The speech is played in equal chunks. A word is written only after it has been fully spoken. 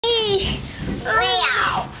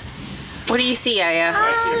What do you see, Yaya?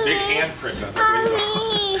 I see a big handprint on the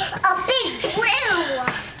window. A big blue.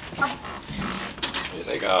 Here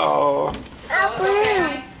they go. A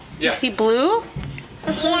blue. You see blue?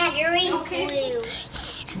 Yeah, green blue.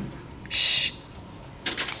 Shh.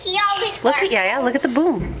 He always Look sparkles. at Yaya. Look at the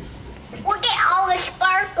boom. Look at all the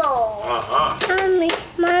sparkles.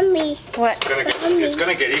 Mommy. What? It's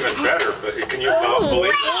gonna get even better, but can you believe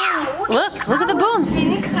it? Wow. Look at the boom.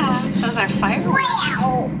 Those are fireworks.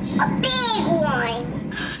 Wow. A big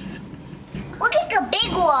one. Look at the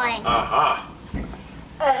big one.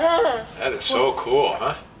 That is so cool,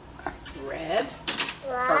 huh? Red.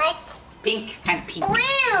 What? Pink. Kind of pink.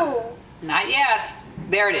 Blue. Not yet.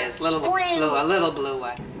 There it is. Little blue. A little blue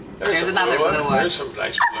one. There's a another blue one. There's some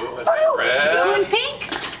nice blue and red. Blue and pink.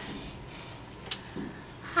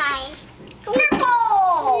 Hi.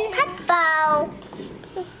 Purple. Purple.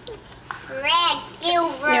 Red,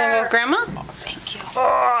 silver. You wanna go, Grandma? Oh, thank you.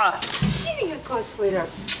 Oh. Here you go, sweetheart.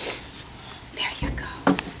 There you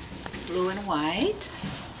go. It's blue and white.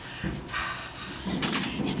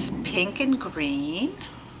 It's pink and green.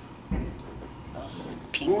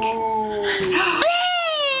 Pink. Ooh,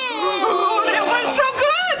 Oh, that was so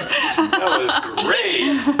good. that was great.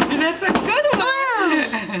 That's a good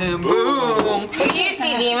one. Boom. What do you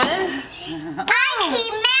see, Demon? I see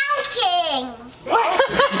mountains.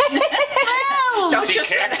 Don't See you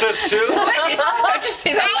see that? cactus too? Don't you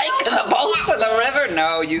see the lake and the boats and the river?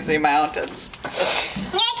 No, you see mountains.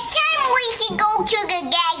 Next time we should go to the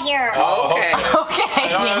desert. Okay. Okay, I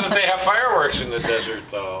don't know Demon. that they have fireworks in the desert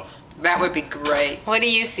though. That would be great. What do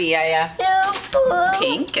you see, Yaya?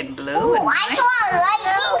 Pink and blue Ooh, and I white. saw a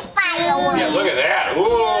lightning firework. Yeah, look at that.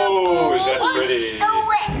 Ooh, is that pretty?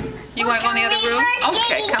 You want to go in the other room?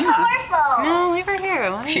 Okay, come on. on. No, leave her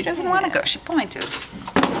here. She doesn't want to go. She pointed.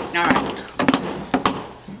 All right.